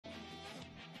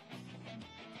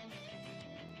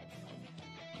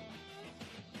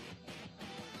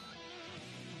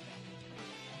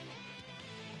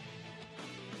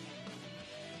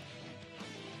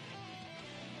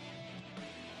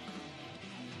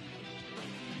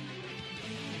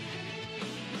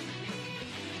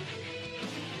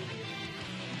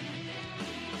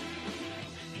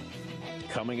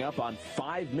coming up on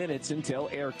 5 minutes until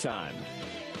airtime.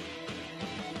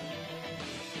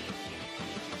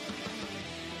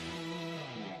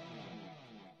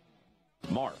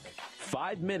 Mark,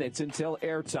 5 minutes until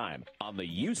airtime on the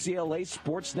UCLA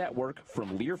Sports Network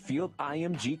from Learfield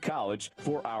IMG College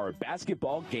for our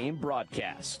basketball game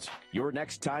broadcast. Your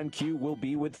next time cue will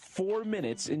be with 4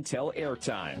 minutes until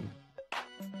airtime.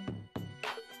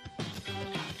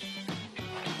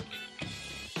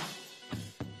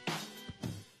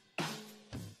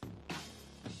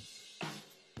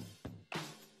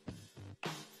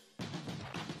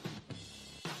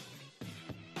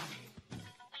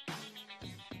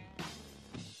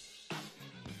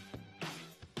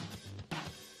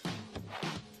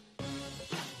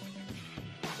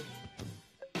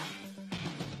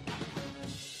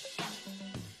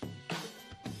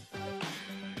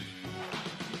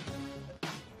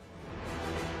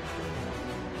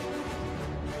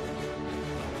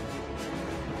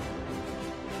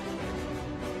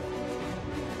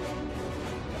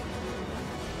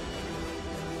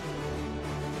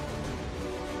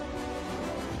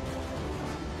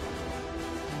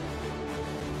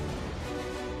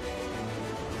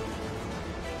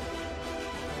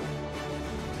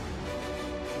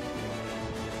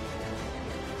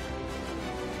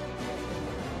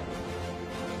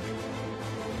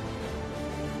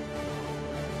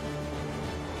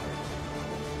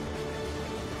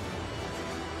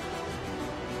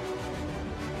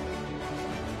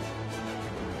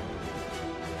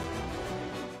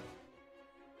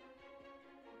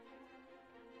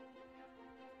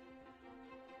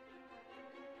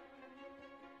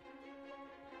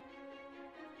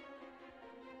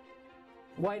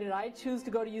 Why did I choose to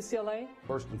go to UCLA?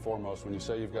 First and foremost, when you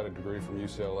say you've got a degree from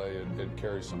UCLA, it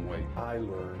carries some weight. I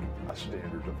learned a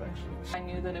standard of excellence. I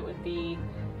knew that it would be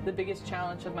the biggest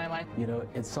challenge of my life. You know,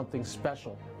 it's something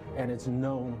special, and it's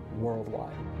known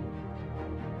worldwide.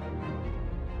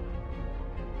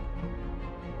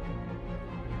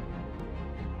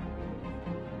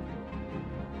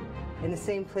 In the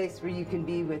same place where you can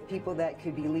be with people that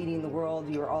could be leading the world,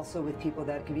 you're also with people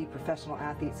that could be professional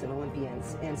athletes and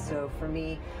Olympians. And so for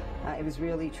me, it was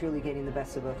really, truly getting the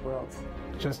best of both worlds.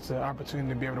 Just the opportunity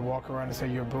to be able to walk around and say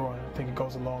you're a Bruin, I think it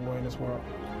goes a long way in this world.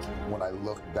 When I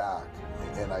look back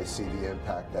and I see the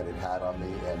impact that it had on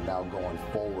me, and now going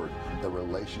forward, the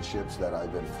relationships that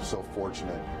I've been so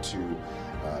fortunate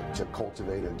to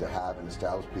cultivate and to have and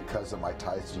establish because of my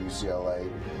ties to UCLA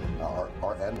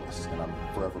are endless, and I'm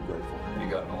forever grateful. You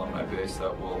got an alumni base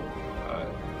that will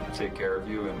take care of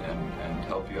you and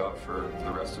help you out for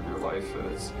the rest of your life.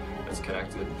 It's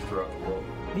connected throughout the world.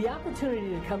 The opportunity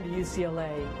to come to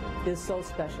UCLA is so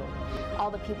special. All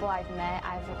the people I've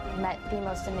met the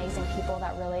most amazing people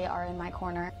that really are in my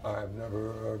corner. I've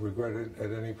never regretted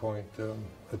at any point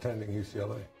attending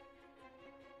UCLA.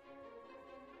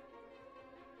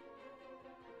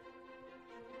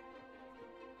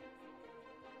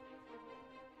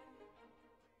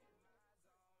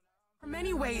 There are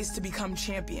many ways to become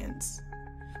champions,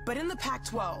 but in the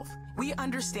Pac-12, we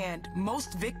understand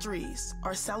most victories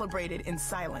are celebrated in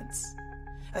silence.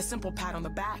 A simple pat on the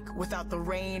back without the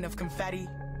rain of confetti,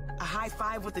 a high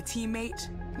five with a teammate,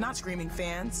 not screaming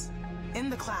fans, in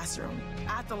the classroom,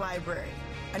 at the library,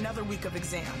 another week of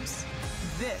exams.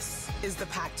 This is the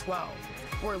Pac-12,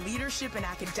 where leadership in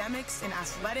academics and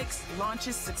athletics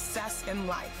launches success in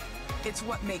life. It's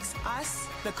what makes us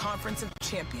the Conference of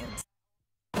Champions.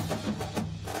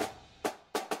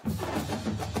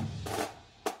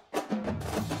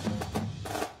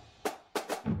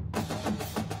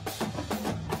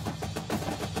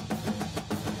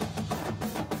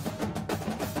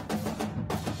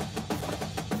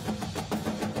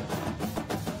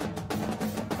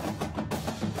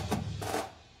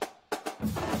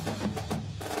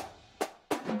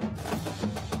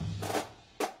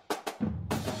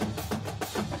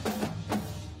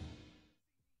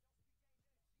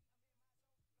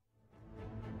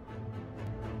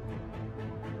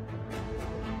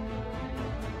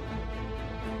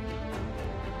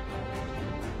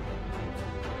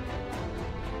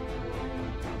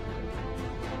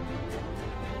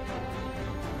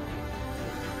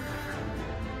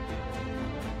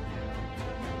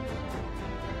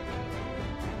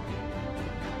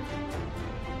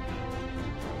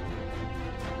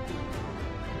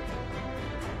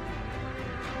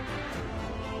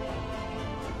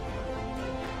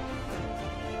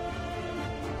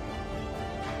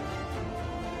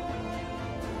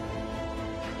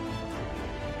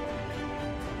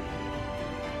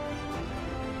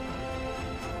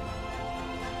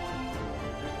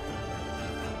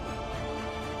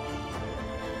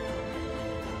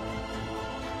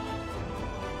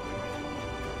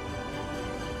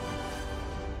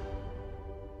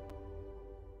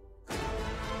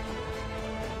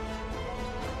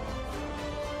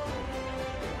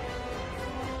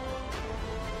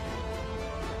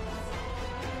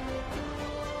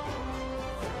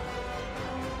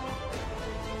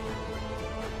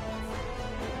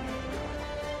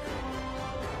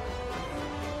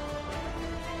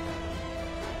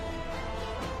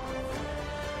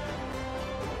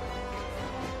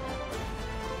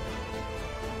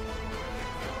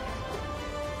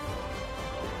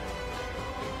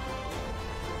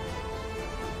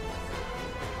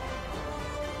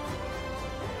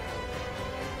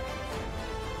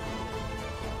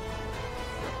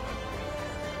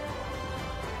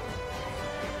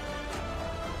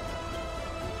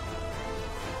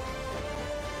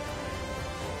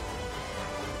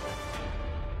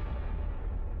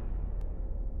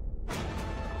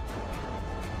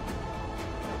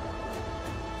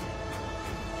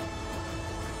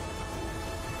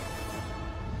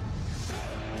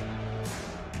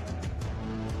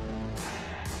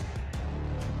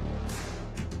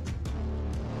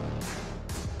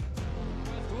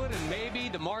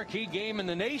 the marquee game in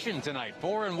the nation tonight.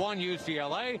 4-1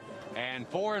 UCLA and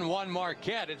 4-1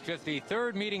 Marquette. It's just the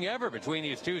third meeting ever between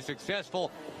these two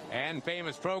successful and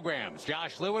famous programs.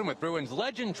 Josh Lewin with Bruins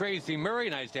legend Tracy Murray.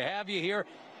 Nice to have you here.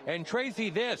 And Tracy,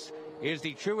 this is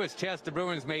the truest test the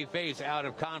Bruins may face out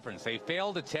of conference. They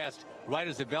failed to test right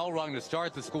as the bell rung to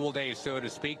start the school day, so to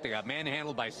speak. They got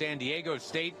manhandled by San Diego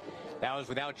State. That was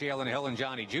without Jalen Hill and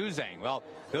Johnny Juzang. Well,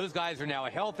 those guys are now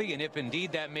healthy, and if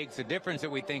indeed that makes a difference that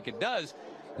we think it does,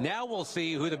 now we'll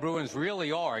see who the Bruins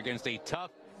really are against a tough,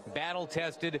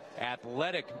 battle-tested,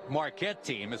 athletic Marquette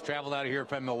team that's traveled out of here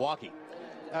from Milwaukee.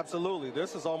 Absolutely.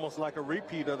 This is almost like a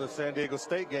repeat of the San Diego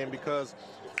State game because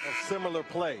of similar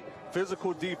play.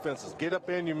 Physical defenses. Get up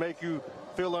in you, make you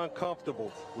feel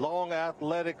uncomfortable. Long,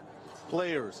 athletic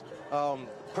players.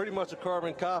 Pretty much a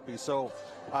carbon copy. So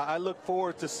I look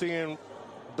forward to seeing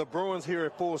the Bruins here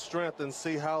at full strength and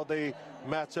see how they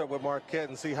match up with Marquette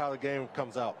and see how the game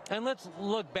comes out. And let's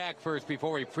look back first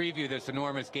before we preview this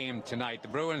enormous game tonight. The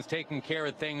Bruins taking care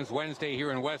of things Wednesday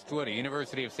here in Westwood. A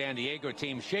University of San Diego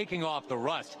team shaking off the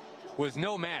rust was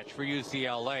no match for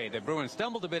UCLA. The Bruins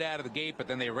stumbled a bit out of the gate, but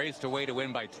then they raced away to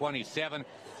win by 27.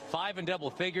 5 in double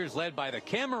figures, led by the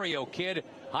Camarillo kid,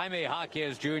 Jaime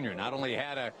Jaquez Jr. Not only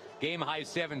had a game-high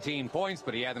 17 points,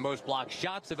 but he had the most blocked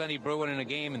shots of any Bruin in a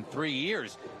game in 3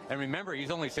 years. And remember, he's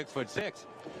only 6'6".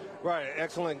 Right,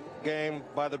 excellent game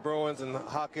by the Bruins and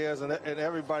Jaquez, and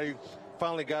everybody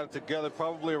finally got it together.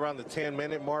 Probably around the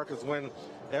 10-minute mark is when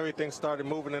everything started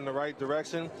moving in the right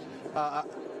direction.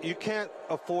 You can't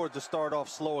afford to start off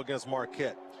slow against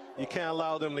Marquette. You can't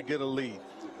allow them to get a lead.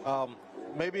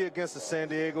 Maybe against the San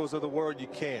Diegos of the world you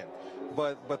can.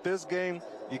 But this game,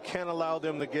 you can't allow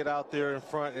them to get out there in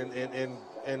front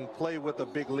and play with a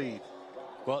big lead.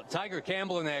 Well, Tiger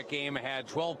Campbell in that game had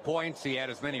 12 points. He had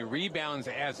as many rebounds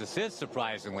as assists,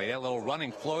 surprisingly. That little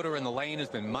running floater in the lane has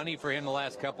been money for him the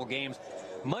last couple games.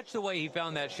 Much the way he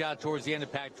found that shot towards the end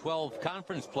of Pac-12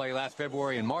 conference play last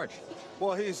February and March.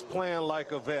 Well, he's playing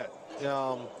like a vet.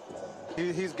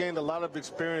 He's gained a lot of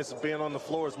experience being on the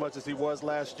floor as much as he was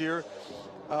last year.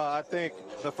 I think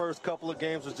the first couple of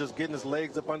games was just getting his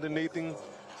legs up underneath him,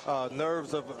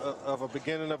 nerves of a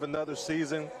beginning of another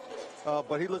season.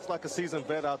 But he looks like a seasoned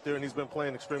vet out there, and he's been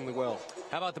playing extremely well.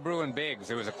 How about the Bruin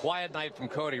bigs? It was a quiet night from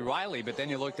Cody Riley, but then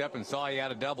you looked up and saw he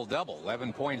had a double-double.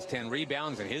 11 points, 10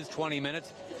 rebounds in his 20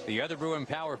 minutes. The other Bruin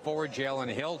power forward,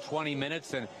 Jalen Hill, 20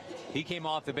 minutes, and he came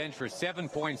off the bench for 7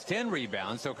 points, 10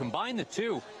 rebounds. So combine the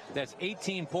two, that's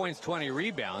 18 points, 20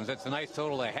 rebounds. That's a nice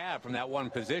total to have from that one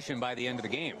position by the end of the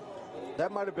game.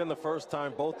 That might have been the first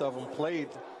time both of them played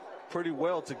pretty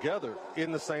well together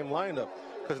in the same lineup,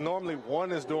 because normally one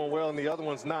is doing well and the other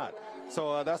one's not.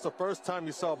 So that's the first time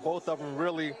you saw both of them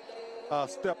really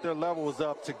step their levels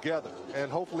up together,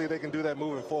 and hopefully they can do that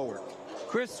moving forward.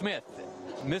 Chris Smith,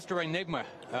 Mr. Enigma,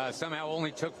 somehow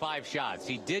only took 5 shots.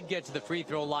 He did get to the free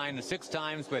throw line 6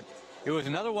 times, but it was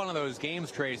another one of those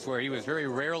games, Trace, where he was very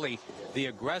rarely the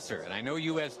aggressor. And I know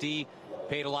USD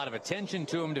paid a lot of attention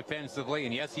to him defensively,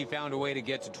 and yes, he found a way to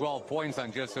get to 12 points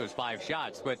on just those 5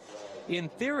 shots. But in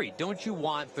theory, don't you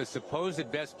want the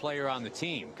supposed best player on the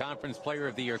team, Conference Player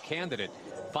of the Year candidate,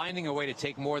 finding a way to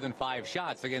take more than 5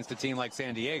 shots against a team like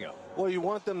San Diego? Well, you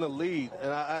want them to lead,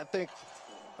 and I think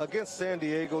against San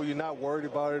Diego, you're not worried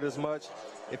about it as much.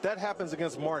 If that happens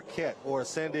against Marquette or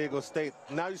San Diego State,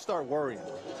 now you start worrying,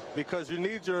 because you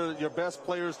need your best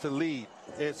players to lead,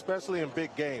 especially in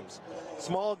big games.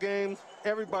 Small games,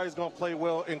 everybody's going to play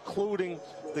well, including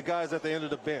the guys at the end of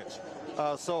the bench.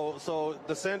 So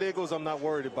the San Diegos I'm not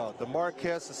worried about. The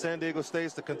Marquettes, the San Diego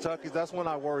States, the Kentuckys, that's when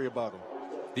I worry about them.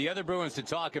 The other Bruins to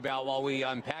talk about while we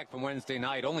unpack from Wednesday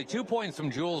night, only 2 points from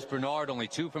Jules Bernard, only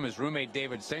 2 from his roommate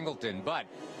David Singleton, but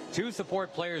 2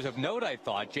 support players of note, I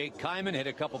thought. Jake Kyman hit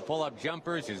a couple pull-up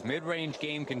jumpers. His mid-range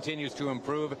game continues to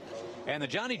improve. And the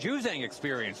Johnny Juzang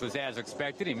experience was as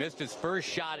expected. He missed his first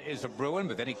shot as a Bruin,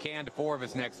 but then he canned 4 of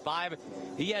his next 5.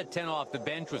 He had 10 off the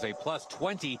bench, was a plus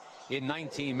 20 in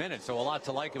 19 minutes. So a lot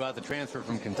to like about the transfer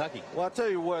from Kentucky. Well, I'll tell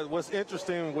you what's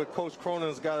interesting, what Coach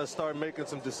Cronin's got to start making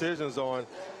some decisions on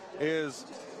is,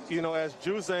 you know, as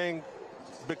Juzang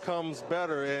becomes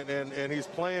better and he's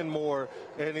playing more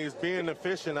and he's being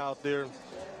efficient out there,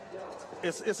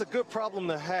 it's a good problem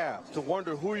to have, to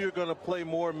wonder who you're going to play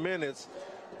more minutes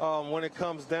when it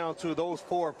comes down to those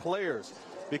 4 players,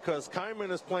 because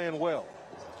Kyman is playing well.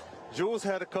 Jules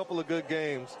had a couple of good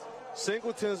games.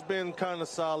 Singleton's been kind of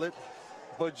solid,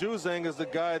 but Juzang is the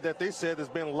guy that they said has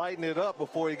been lighting it up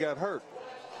before he got hurt.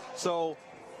 So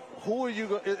who are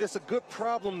you? It's a good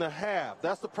problem to have.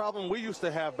 That's the problem we used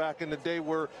to have back in the day,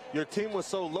 where your team was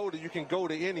so loaded you can go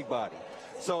to anybody.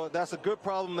 So that's a good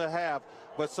problem to have.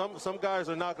 But some guys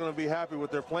are not going to be happy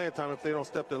with their playing time if they don't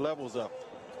step their levels up.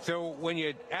 So when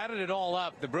you added it all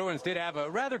up, the Bruins did have a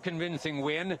rather convincing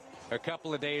win a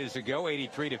couple of days ago,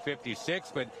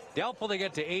 83-56, but doubtful they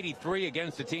get to 83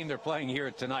 against the team they're playing here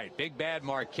tonight. Big Bad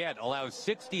Marquette allows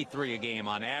 63 a game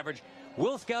on average.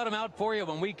 We'll scout them out for you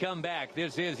when we come back.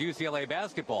 This is UCLA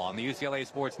basketball on the UCLA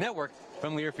Sports Network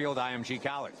from Learfield IMG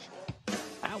College.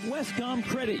 At Westcom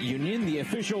Credit Union, the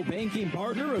official banking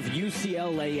partner of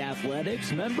UCLA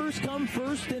Athletics, members come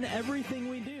first in everything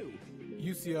we do.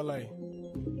 UCLA,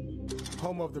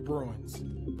 home of the Bruins.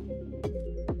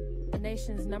 The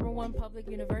nation's #1 public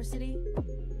university.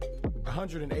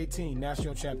 118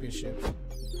 national championships.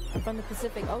 From the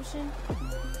Pacific Ocean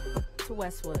to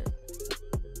Westwood.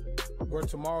 Where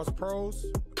tomorrow's pros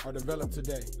are developed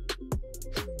today.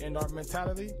 And our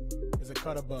mentality is a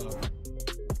cut above.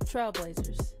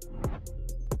 Trailblazers.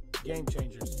 Game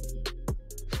changers.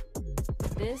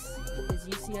 This is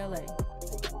UCLA.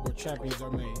 Where champions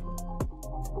are made.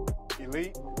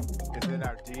 Elite is in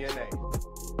our DNA,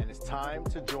 and it's time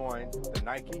to join the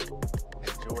Nike and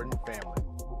Jordan family.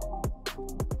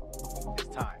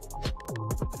 It's time.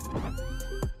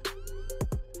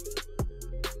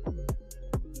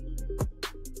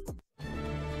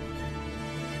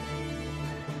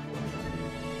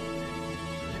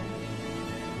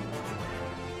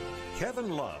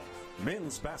 Kevin Love,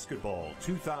 Men's Basketball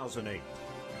 2008.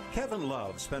 Kevin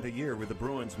Love spent a year with the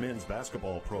Bruins men's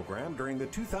basketball program during the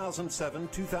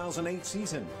 2007-2008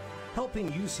 season, helping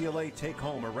UCLA take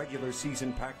home a regular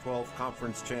season Pac-12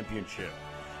 Conference Championship,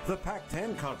 the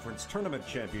Pac-10 Conference Tournament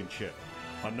Championship,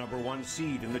 a #1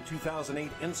 seed in the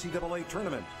 2008 NCAA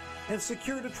Tournament, and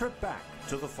secured a trip back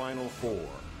to the Final Four.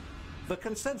 The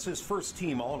consensus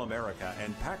first-team All-America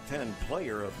and Pac-10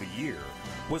 Player of the Year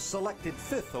was selected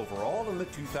 5th overall in the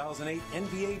 2008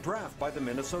 NBA Draft by the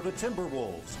Minnesota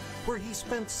Timberwolves, where he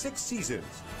spent 6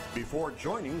 seasons before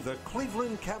joining the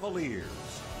Cleveland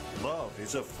Cavaliers. Love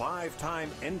is a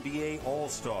 5-time NBA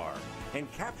All-Star and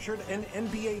captured an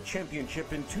NBA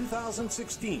championship in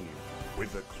 2016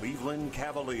 with the Cleveland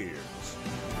Cavaliers.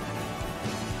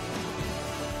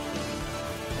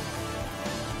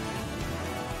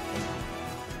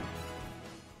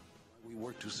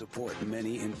 To support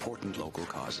many important local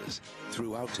causes.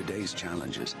 Throughout today's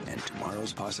challenges and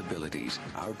tomorrow's possibilities,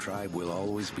 our tribe will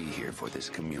always be here for this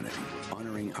community,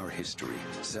 honoring our history,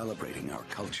 celebrating our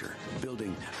culture,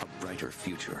 building a brighter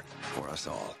future for us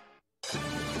all.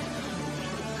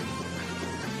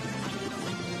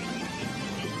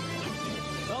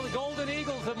 Well, the Golden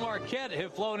Eagles of Marquette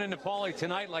have flown into Pauley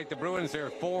tonight like the Bruins.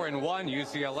 They're 4-1.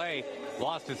 UCLA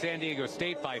lost to San Diego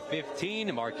State by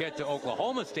 15. Marquette to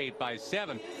Oklahoma State by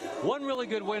 7. One really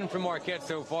good win from Marquette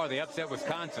so far. They upset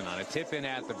Wisconsin on a tip-in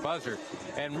at the buzzer.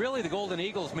 And really, the Golden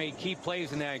Eagles made key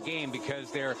plays in that game because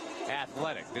they're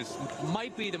athletic. This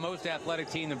might be the most athletic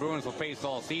team the Bruins will face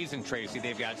all season, Tracy.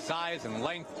 They've got size and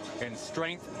length and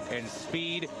strength and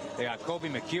speed. They got Kobe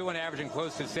McEwen averaging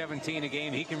close to 17 a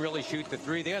game. He can really shoot the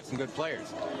three. They got some good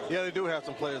players. Yeah, they do have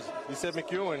some players. You said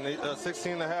McEwen,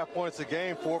 16.5 points a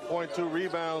game, 4.2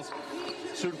 rebounds,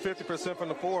 shooting 50% from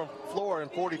the floor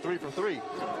and 43 from three.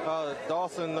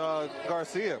 Dawson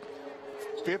Garcia,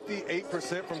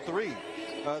 58% from three.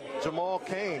 Jamal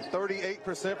Cain,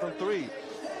 38% from three.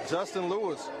 Justin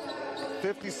Lewis,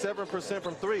 57%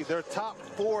 from three. Their top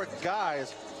 4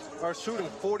 guys are shooting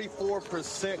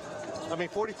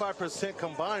 45%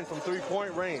 combined from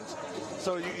three-point range.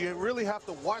 So you really have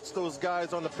to watch those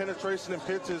guys on the penetration and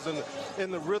pitches and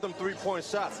in the rhythm three-point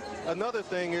shots. Another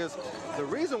thing is the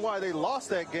reason why they lost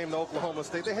that game to Oklahoma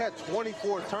State, they had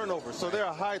 24 turnovers, so they're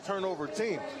a high turnover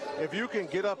team. If you can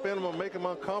get up in them and make them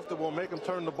uncomfortable and make them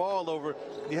turn the ball over,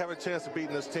 you have a chance of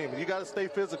beating this team. You got to stay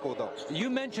physical, though. You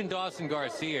mentioned Dawson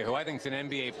Garcia, who I think is an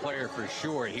NBA player for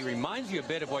sure. He reminds you a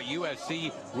bit of what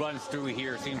USC runs through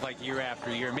here, seems like year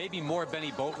after year. Maybe more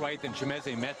Benny Boatwright than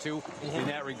Chimeze Metu in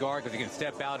that regard, because he can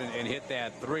step out and hit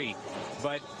that three.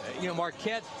 But,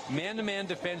 Marquette, man-to-man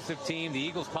defensive team. The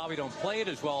Eagles probably don't play it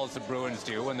as well as the Bruins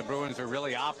do, and the Bruins are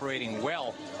really operating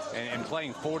well and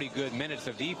playing 40 good minutes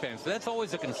of defense. So that's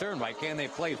always a concern, right? Can they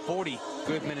play 40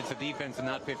 good minutes of defense and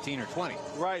not 15 or 20?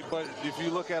 Right, but if you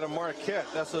look at a Marquette,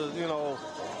 that's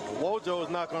Wojo is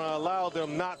not going to allow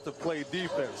them not to play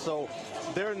defense. So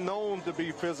they're known to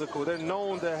be physical. They're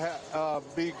known to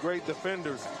be great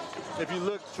defenders. If you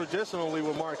look traditionally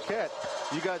with Marquette,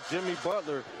 you got Jimmy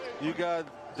Butler, you got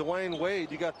Dwayne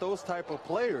Wade, you got those type of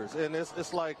players. And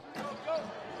it's like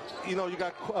you know, you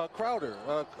got Crowder.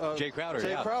 Jay Crowder.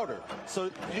 Jay Crowder. So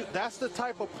that's the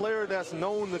type of player that's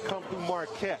known to come through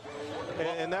Marquette.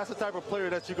 And that's the type of player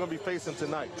that you're going to be facing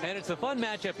tonight. And it's a fun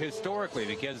matchup historically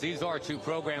because these are two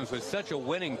programs with such a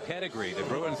winning pedigree. The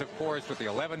Bruins, of course, with the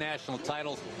 11 national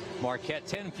titles. Marquette,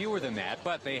 10 fewer than that,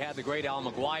 but they had the great Al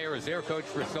McGuire as their coach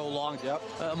for so long. Yep.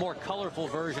 A more colorful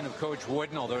version of Coach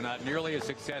Wooden, although not nearly as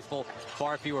successful.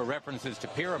 Far fewer references to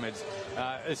pyramids.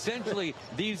 Essentially,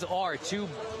 these are two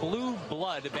blue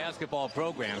blood basketball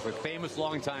programs with famous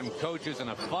longtime coaches and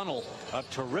a funnel of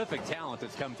terrific talent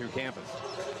that's come through campus.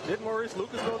 Didn't Maurice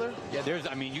Lucas go there? Yeah,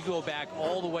 I mean, you go back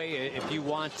all the way if you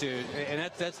want to,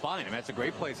 and that's fine. I mean, that's a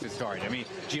great place to start. I mean,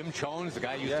 Jim Jones, the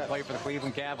guy who used to play for the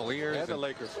Cleveland Cavaliers. And the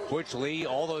Lakers. Butch Lee,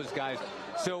 all those guys.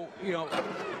 So, you know,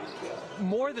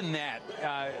 more than that,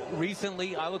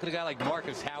 recently I look at a guy like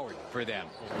Marcus Howard for them,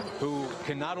 who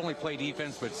can not only play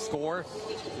defense but score.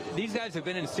 These guys have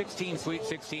been in 16 Sweet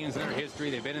 16s in their history.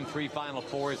 They've been in 3 Final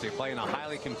Fours. They play in a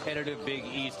highly competitive Big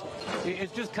East.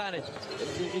 It's just kind of,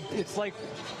 it's like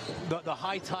the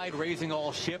high tide raising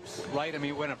all ships, right? I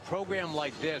mean, when a program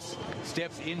like this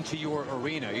steps into your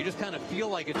arena, you just kind of feel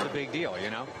like it's a big deal, you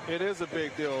know? It is a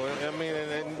big deal. I mean,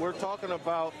 and we're talking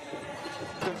about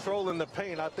controlling the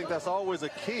paint. I think that's always a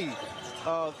key.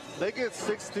 They get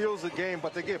 6 steals a game,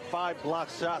 but they get 5 block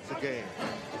shots a game.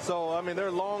 So, I mean,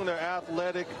 they're long, they're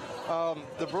athletic.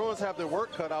 The Bruins have their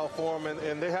work cut out for them,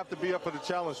 and they have to be up for the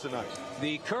challenge tonight.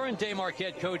 The current-day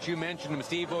Marquette coach you mentioned him,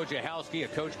 Steve Wojciechowski, a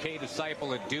Coach K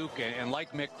disciple at Duke, and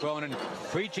like Mick Cronin,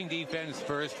 preaching defense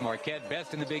first. Marquette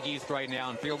best in the Big East right now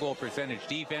in field goal percentage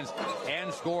defense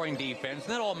and scoring defense.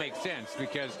 And that all makes sense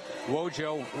because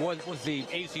Wojo was the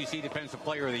ACC Defensive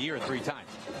Player of the Year 3 times.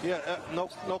 Yeah, no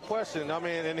question. I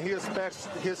mean, and he expects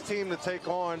his team to take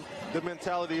on the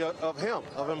mentality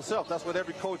of himself. That's what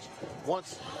every coach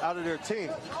wants out of their team.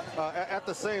 At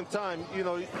the same time, you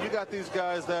know, you got these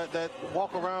guys that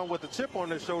walk around with a chip on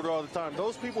their shoulder all the time.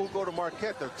 Those people who go to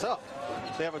Marquette, they're tough.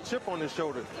 They have a chip on their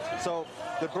shoulder. So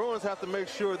the Bruins have to make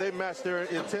sure they match their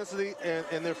intensity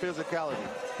and their physicality.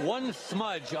 One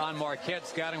smudge on Marquette's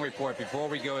scouting report before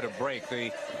we go to break.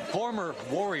 The former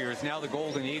Warriors, now the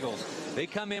Golden Eagles, they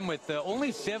come in with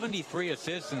only 73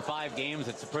 assists in 5 games.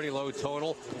 It's a pretty low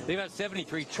total. They've had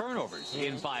 73 turnovers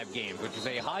in 5 games, which is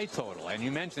a high total. And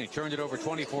you mentioned they turned it over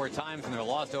 24 times in their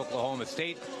loss to Oklahoma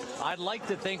State. I'd like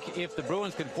to think if the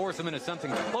Bruins can force them into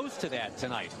something close to that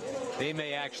tonight, they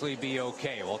may actually be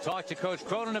okay. We'll talk to Coach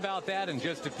Cronin about that in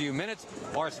just a few minutes.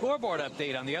 Our scoreboard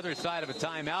update on the other side of a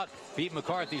timeout. Pete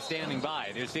McCarthy standing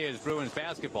by. This is Bruins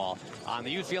basketball on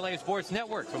the UCLA Sports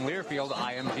Network from Learfield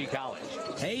IMG College.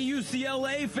 Hey,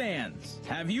 UCLA fans,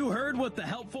 have you heard what the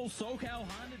helpful SoCal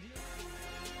Honda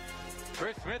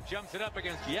Chris Smith jumps it up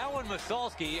against Yowan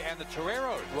Masalski, and the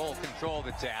Toreros will control the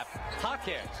tap. Hawkes,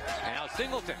 and now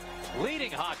Singleton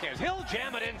leading Hawkes. He'll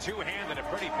jam it in two-handed. A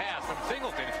pretty pass from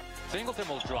Singleton. Singleton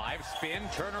will drive, spin,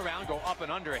 turn around, go up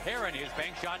and under. Heron, his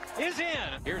bank shot is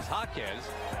in. Here's Hawkes.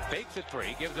 Fakes a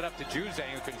 3, gives it up to Juzang,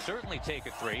 who can certainly take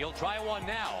a 3. He'll try one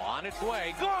now. On its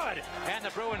way. Good! And the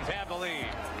Bruins have the lead.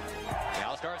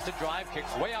 Now starts to drive,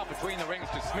 kicks way out between the rings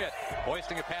to Smith.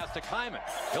 Hoisting a pass to Kyman.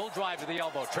 He'll drive to the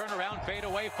elbow, turn around, fade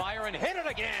away, fire, and hit it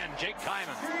again. Jake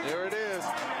Kyman. There it is.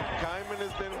 Kyman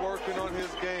has been working on his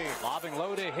game. Lobbing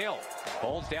low to Hill.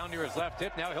 Holds down near his left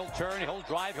hip. Now he'll turn, he'll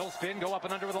drive, he'll spin, go up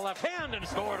and under with the left hand, and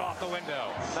score it off the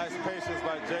window. Nice patience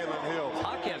by Jalen Hill.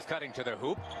 Hawkes cutting to the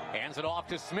hoop, hands it off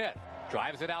to Smith.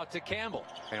 Drives it out to Campbell,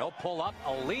 and he'll pull up.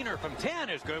 A leaner from 10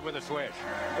 is good with a swish.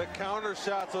 The counter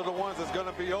shots are the ones that's going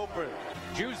to be open.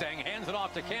 Juzang hands it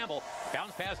off to Campbell.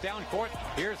 Bounce pass down court.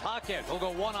 Here's Hawkes. He'll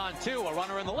go 1-on-2. A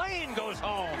runner in the lane goes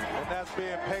home. And that's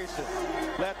being patient.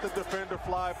 Let the defender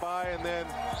fly by and then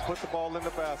put the ball in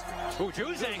the basket. Ooh,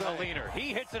 Juzang a leaner.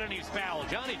 He hits it and he's fouled.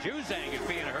 Johnny Juzang is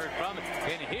being heard from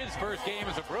in his first game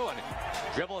as a Bruin.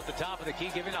 Dribble at the top of the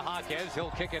key, giving to Hawkes.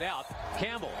 He'll kick it out.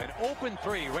 Campbell, an open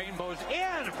 3. Rainbows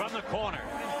in from the corner.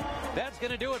 That's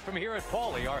going to do it from here at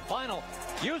Pauley. Our final,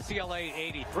 UCLA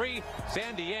 83,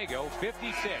 San Diego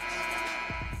 56.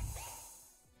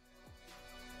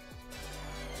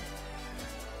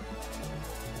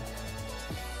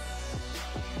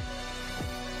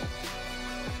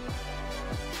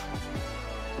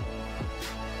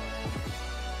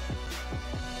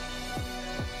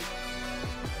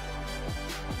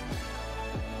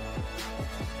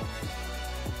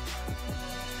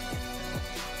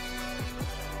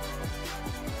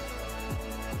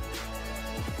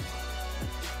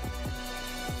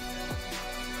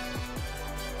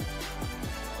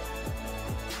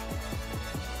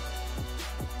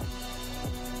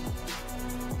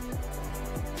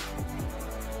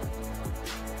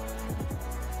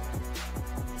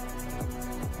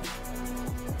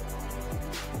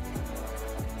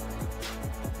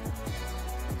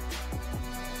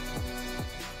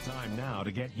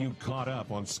 to get you caught up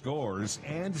on scores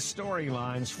and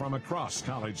storylines from across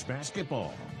college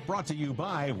basketball. Brought to you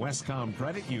by Westcom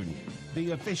Credit Union,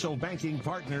 the official banking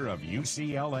partner of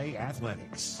UCLA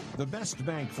Athletics. The best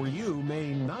bank for you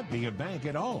may not be a bank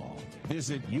at all.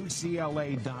 Visit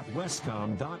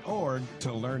ucla.westcom.org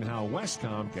to learn how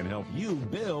Westcom can help you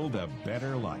build a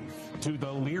better life. To the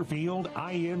Learfield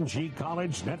IMG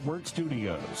College Network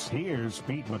Studios, here's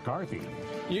Pete McCarthy.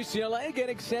 UCLA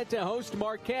getting set to host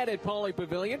Marquette at Pauley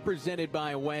Pavilion, presented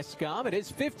by Westcom. It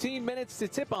is 15 minutes to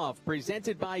tip-off,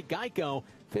 presented by Geico.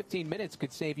 15 minutes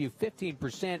could save you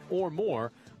 15% or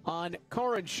more on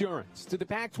car insurance. To the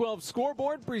Pac-12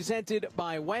 scoreboard, presented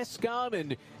by Westcom,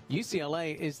 and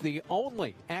UCLA is the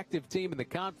only active team in the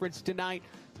conference tonight.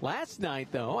 Last night,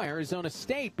 though, Arizona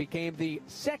State became the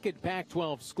second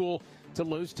Pac-12 school to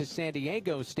lose to San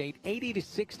Diego State,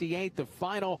 80-68, the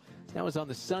final. That was on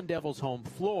the Sun Devils' home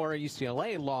floor.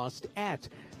 UCLA lost at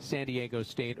San Diego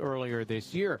State earlier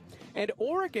this year. And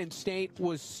Oregon State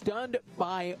was stunned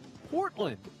by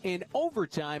Portland in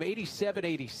overtime,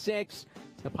 87-86.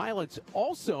 The Pilots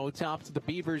also topped the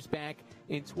Beavers back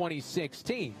in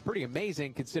 2016. Pretty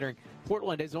amazing considering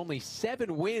Portland has only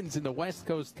 7 wins in the West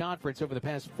Coast Conference over the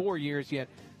past 4 years, yet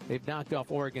they've knocked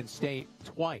off Oregon State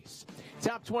twice.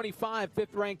 Top 25,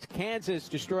 5th-ranked Kansas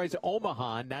destroys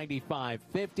Omaha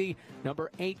 95-50.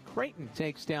 Number 8, Creighton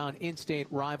takes down in-state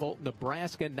rival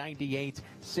Nebraska 98-74.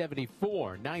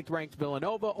 9th-ranked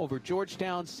Villanova over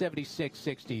Georgetown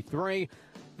 76-63.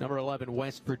 Number 11,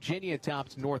 West Virginia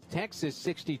tops North Texas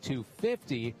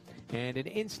 62-50. And an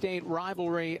in-state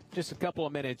rivalry just a couple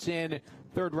of minutes in.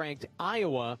 3rd-ranked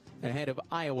Iowa ahead of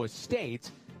Iowa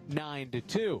State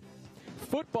 9-2.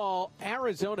 Football,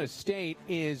 Arizona State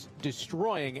is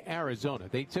destroying Arizona.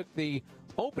 They took the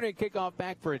opening kickoff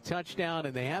back for a touchdown,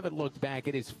 and they haven't looked back.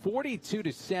 It is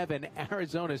 42-7,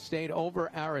 Arizona State over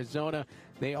Arizona.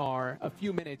 They are a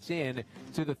few minutes in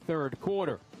to the 3rd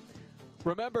quarter.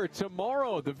 Remember,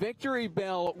 tomorrow the victory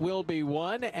bell will be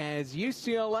won as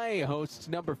UCLA hosts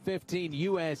number 15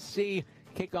 USC.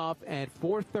 Kickoff at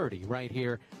 4:30 right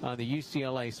here on the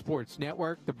UCLA Sports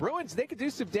Network. The Bruins, they could do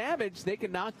some damage. They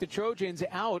can knock the Trojans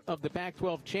out of the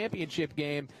Pac-12 championship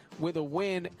game with a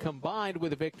win combined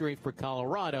with a victory for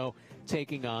Colorado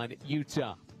taking on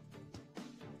Utah.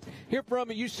 Hear from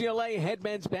UCLA head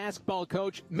men's basketball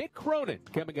coach Mick Cronin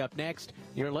coming up next.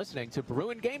 You're listening to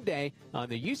Bruin Game Day on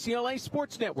the UCLA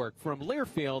Sports Network from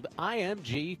Learfield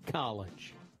IMG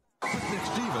College. Nick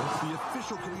Stevens, the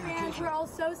official communication. Fans, we're all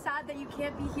so sad that you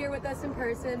can't be here with us in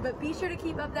person, but be sure to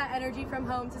keep up that energy from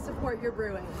home to support your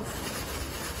Bruins.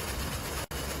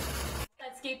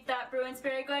 Let's keep that Bruin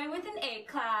spirit going with an 8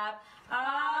 clap.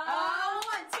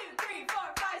 1, 2, 3,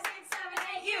 4, 5, 6, 7,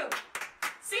 8, U.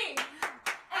 C.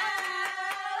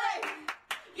 L.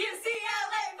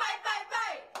 UCLA, fight, fight,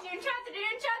 fight. Do chapter, do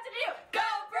chapter, do. Go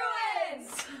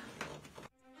Bruins!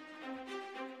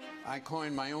 I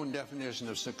coined my own definition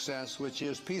of success, which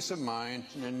is peace of mind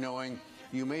and knowing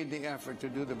you made the effort to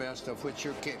do the best of which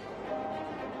you're capable.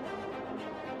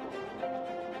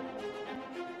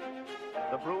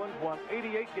 The Bruins won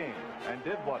 88 games and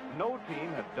did what no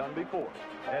team had done before.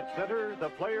 At center, the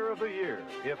player of the year,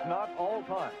 if not all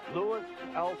time, Louis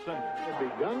Alcindor. Had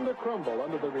begun to crumble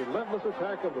under the relentless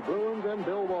attack of the Bruins and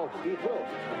Bill Walton. He will.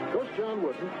 Coach John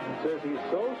Wooden says he's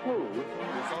so smooth.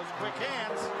 Those quick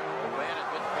hands. Man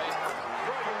has been faced.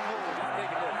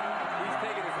 He's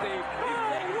taking it, Steve.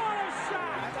 What a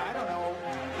shot! I don't know,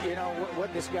 what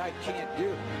this guy can't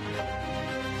do.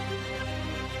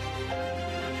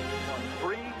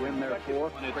 Win their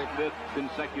 4th and its 5th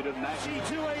consecutive national.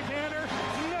 G2A banner,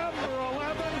 number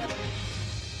 11.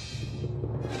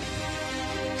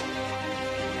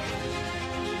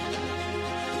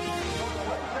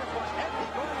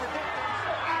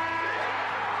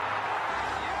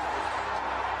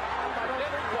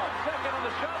 Second on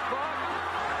the shot clock.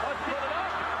 Let's put it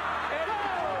up. And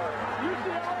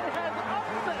UCLA has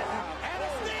upset. And a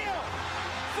steal.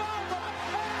 Fumble.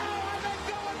 Oh, and they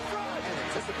go in front. And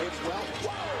anticipates well.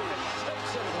 Whoa.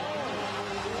 Takes it home.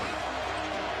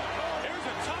 Here's a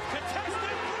tough contested.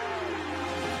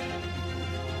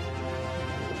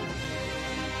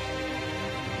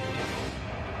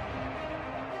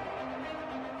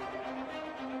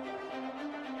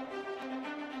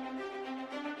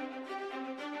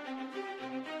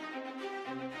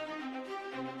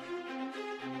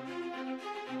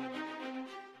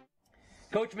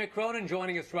 Coach Mick Cronin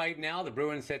joining us right now. The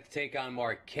Bruins set to take on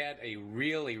Marquette. A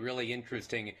really, really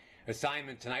interesting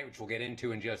assignment tonight, which we'll get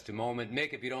into in just a moment.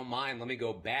 Mick, if you don't mind, let me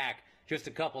go back just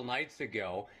a couple nights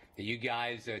ago. that you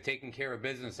guys taking care of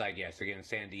business, I guess, against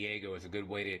San Diego is a good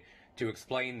way to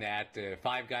explain that.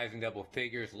 5 guys in double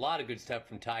figures, a lot of good stuff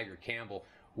from Tiger Campbell.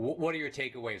 What are your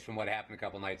takeaways from what happened a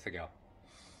couple nights ago?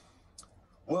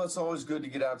 Well, it's always good to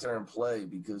get out there and play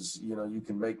because, you know, you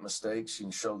can make mistakes, you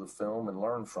can show the film and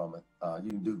learn from it.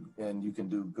 You can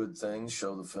do good things,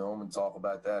 show the film and talk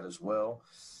about that as well.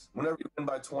 Whenever you win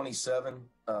by 27,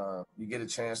 you get a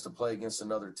chance to play against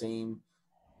another team.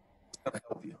 It's going to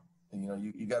help you. You know,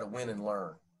 you got to win and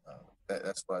learn.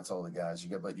 That's what I told the guys.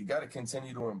 But you got to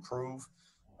continue to improve.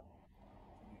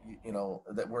 You know,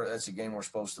 that's a game we're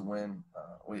supposed to win.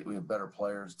 We have better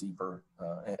players, deeper,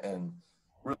 and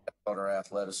really about our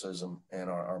athleticism and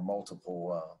our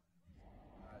multiple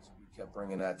guys that we kept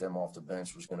bringing at them off the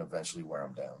bench was going to eventually wear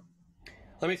them down.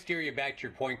 Let me steer you back to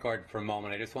your point guard for a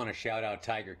moment. I just want to shout out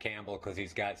Tiger Campbell because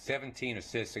he's got 17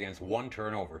 assists against 1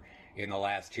 turnover in the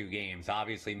last 2 games.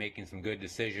 Obviously making some good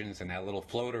decisions, and that little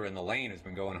floater in the lane has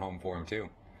been going home for him too.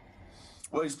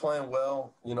 Well, he's playing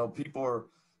well. You know, people are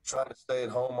trying to stay at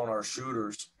home on our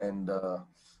shooters, and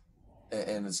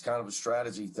it's kind of a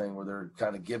strategy thing where they're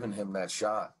kind of giving him that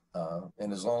shot.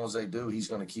 And as long as they do, he's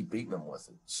going to keep beating them with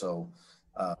it. So,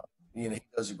 you know, he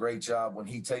does a great job when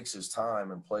he takes his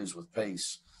time and plays with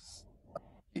pace.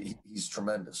 He's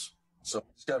tremendous. So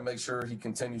he's got to make sure he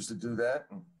continues to do that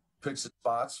and picks his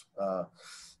spots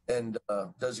and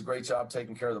does a great job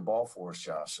taking care of the ball for us,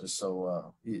 Josh.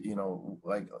 So, you know,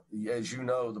 like, as you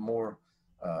know, the more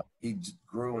he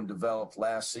grew and developed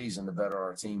last season, the better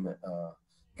our team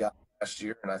got last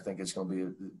year. And I think it's going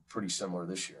to be pretty similar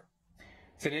this year.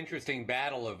 It's an interesting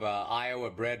battle of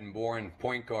Iowa bred and born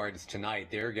point guards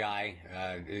tonight. Their guy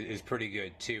is pretty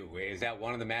good, too. Is that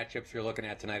one of the matchups you're looking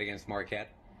at tonight against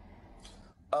Marquette?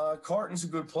 Carton's a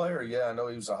good player. Yeah, I know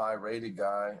he was a high-rated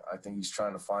guy. I think he's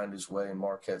trying to find his way in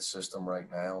Marquette's system right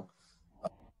now.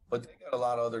 But they got a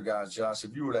lot of other guys, Josh.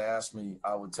 If you were to ask me,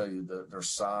 I would tell you their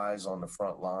size on the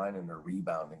front line and their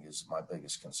rebounding is my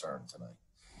biggest concern tonight.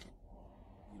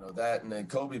 You know, that, and then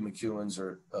Kobe McEwen's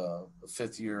a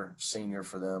 5th-year senior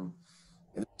for them.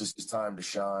 It's his time to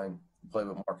shine. He played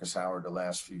with Marcus Howard the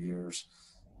last few years.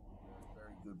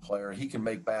 Very good player. He can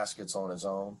make baskets on his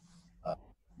own.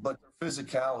 But their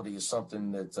physicality is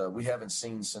something that we haven't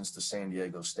seen since the San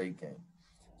Diego State game.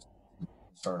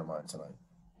 Concern of mine tonight.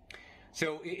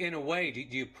 So, in a way, do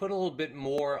you put a little bit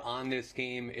more on this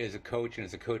game as a coach and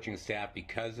as a coaching staff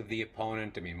because of the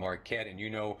opponent? I mean, Marquette, and you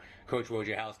know Coach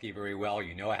Wojciechowski very well.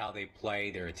 You know how they play,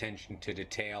 their attention to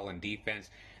detail and defense.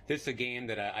 This is a game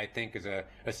that I think is a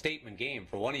statement game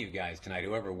for one of you guys tonight.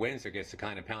 Whoever wins there gets to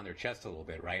kind of pound their chest a little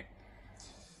bit, right?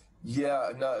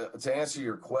 Yeah, no, to answer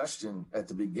your question, at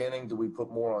the beginning, do we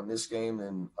put more on this game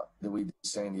than we did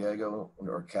San Diego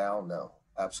or Cal? No,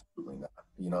 absolutely not.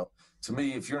 You know, to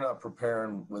me, if you're not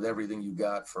preparing with everything you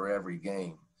got for every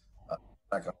game, it's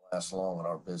not going to last long in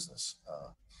our business.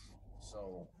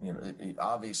 So, you know,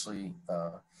 obviously,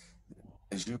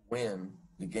 as you win,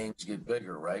 the games get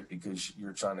bigger, right? Because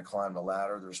you're trying to climb the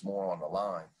ladder. There's more on the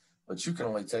line. But you can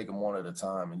only take them one at a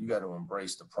time, and you got to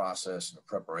embrace the process and the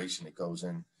preparation that goes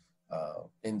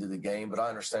into the game. But I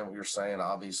understand what you're saying.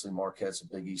 Obviously, Marquette's a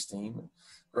Big East team. And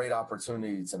great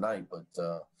opportunity tonight, but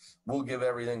we'll give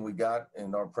everything we got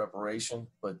in our preparation.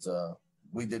 But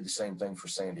we did the same thing for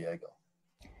San Diego.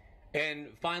 And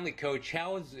finally, Coach,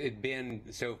 how has it been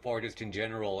so far, just in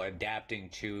general, adapting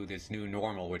to this new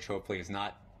normal, which hopefully is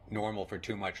not normal for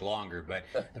too much longer, but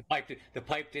the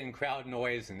piped-in crowd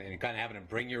noise and kind of having to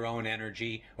bring your own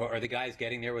energy? Or are the guys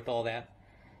getting there with all that?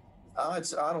 I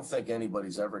don't think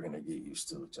anybody's ever going to get used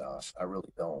to it, Josh. I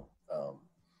really don't.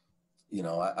 You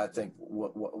know, I think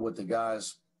what the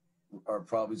guys are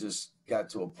probably just got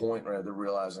to a point where they're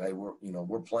realizing, hey,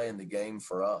 we're playing the game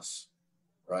for us,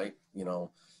 right? You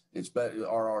know, it's better.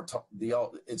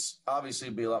 It's obviously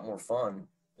it'd be a lot more fun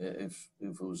if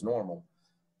it was normal,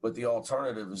 but the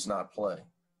alternative is not play.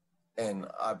 And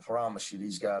I promise you,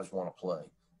 these guys want to play.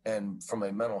 And from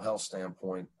a mental health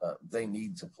standpoint, they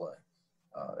need to play.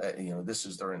 You know, this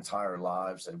is their entire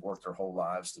lives. They've worked their whole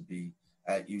lives to be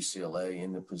at UCLA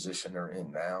in the position they're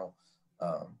in now.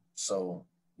 So,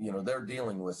 you know, they're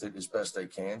dealing with it as best they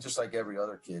can, just like every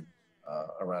other kid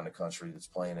around the country that's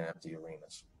playing in empty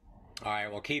arenas. All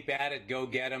right, well, keep at it. Go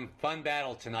get them. Fun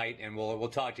battle tonight, and we'll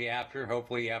talk to you after,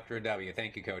 hopefully after a W.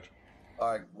 Thank you, Coach.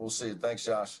 All right, we'll see you. Thanks,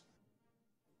 Josh.